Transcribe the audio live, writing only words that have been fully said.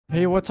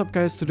Hey, what's up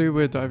guys, today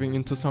we're diving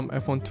into some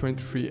F1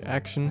 23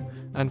 action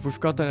and we've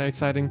got an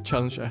exciting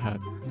challenge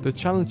ahead. The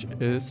challenge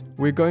is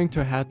we're going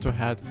to head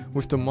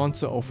with the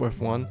monster of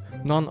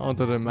F1, none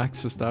other than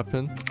Max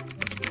Verstappen.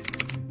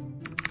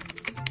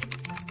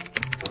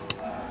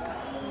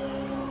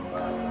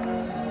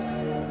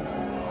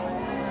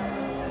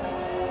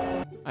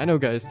 I know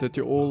guys that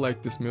you all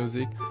like this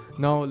music.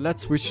 Now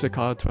let's switch the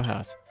car to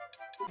Haas.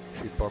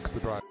 Box to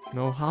drive.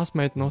 No, Haas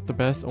might not the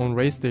best on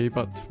race day,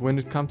 but when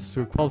it comes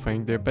to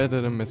qualifying, they're better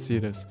than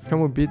Mercedes.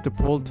 Can we beat the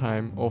pole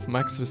time of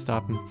Max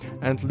Verstappen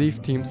and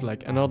leave teams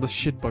like another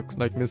shitbox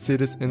like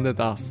Mercedes in the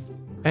dust?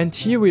 And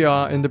here we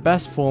are in the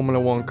best Formula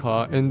 1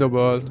 car in the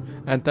world,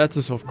 and that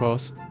is of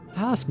course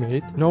Haas,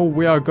 mate. No,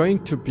 we are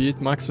going to beat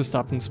Max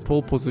Verstappen's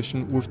pole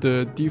position with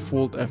the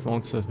default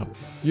F1 setup.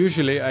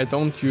 Usually I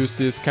don't use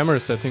these camera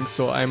settings,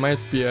 so I might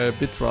be a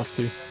bit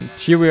rusty. And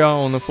here we are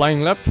on a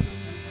flying lap.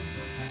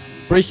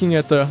 Braking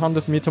at the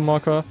 100-meter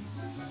marker.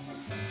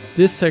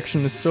 This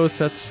section is so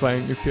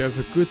satisfying if you have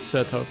a good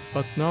setup,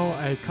 but now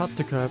I cut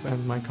the curb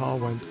and my car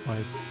went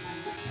wide.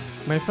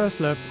 My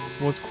first lap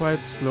was quite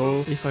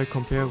slow if I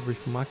compare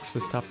with Max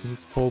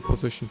Verstappen's pole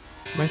position.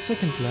 My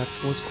second lap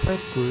was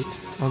quite good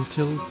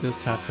until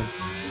this happened.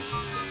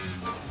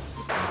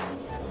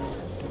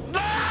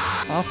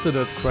 After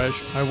that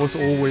crash I was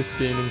always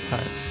gaining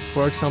time.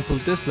 For example,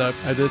 this lap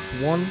I did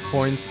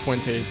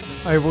 1.28.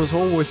 I was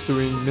always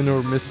doing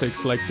minor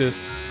mistakes like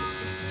this.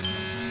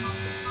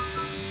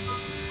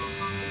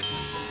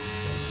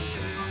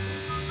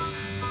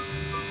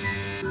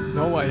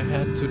 Now I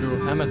had to do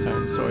hammer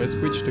time, so I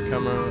switched the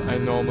camera I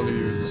normally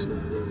use.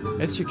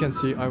 As you can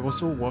see, I was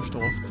so washed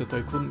off that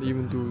I couldn't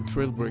even do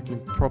trail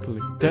braking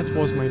properly. That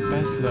was my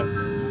best lap.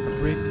 I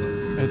braked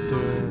at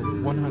the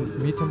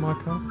 100-meter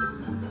marker.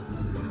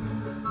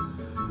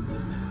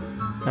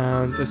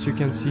 And as you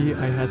can see,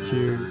 I had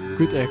here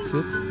good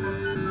exit.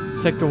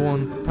 Sector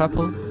 1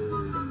 purple.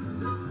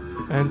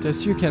 And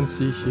as you can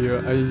see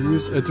here, I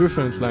use a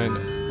different line.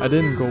 I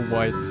didn't go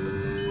white.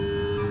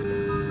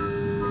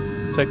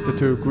 Sector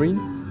 2 green.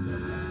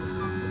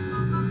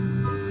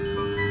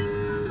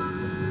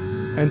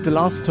 And the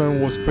last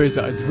turn was crazy.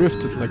 I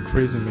drifted like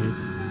crazy,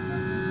 mate.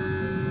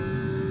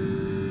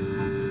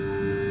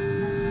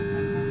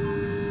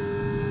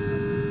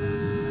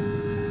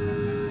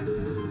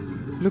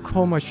 Look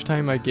how much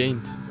time I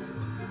gained.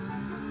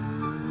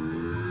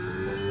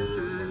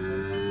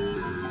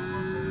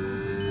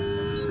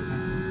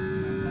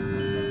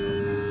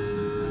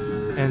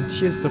 And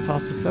here's the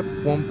fastest lap,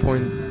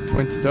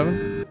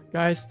 1.27.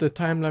 Guys, the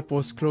time lap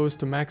was close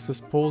to Max's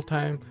pole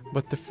time,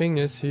 but the thing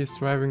is he's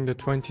driving the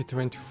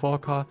 2024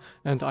 car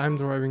and I'm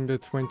driving the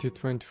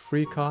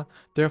 2023 car,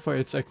 therefore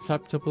it's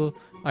acceptable.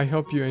 I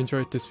hope you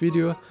enjoyed this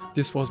video.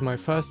 This was my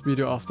first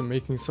video after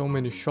making so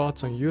many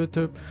shorts on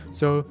YouTube,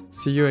 so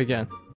see you again.